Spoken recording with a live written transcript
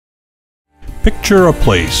Picture a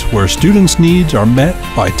place where students' needs are met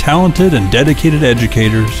by talented and dedicated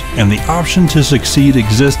educators, and the option to succeed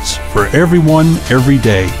exists for everyone every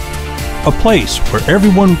day. A place where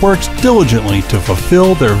everyone works diligently to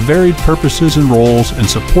fulfill their varied purposes and roles in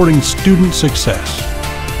supporting student success.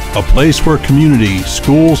 A place where community,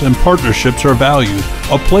 schools, and partnerships are valued.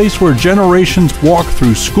 A place where generations walk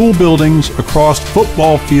through school buildings, across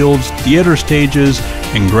football fields, theater stages,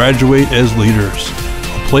 and graduate as leaders.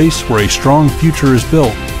 A place where a strong future is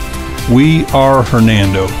built. We are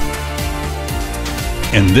Hernando.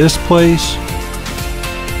 And this place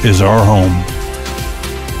is our home.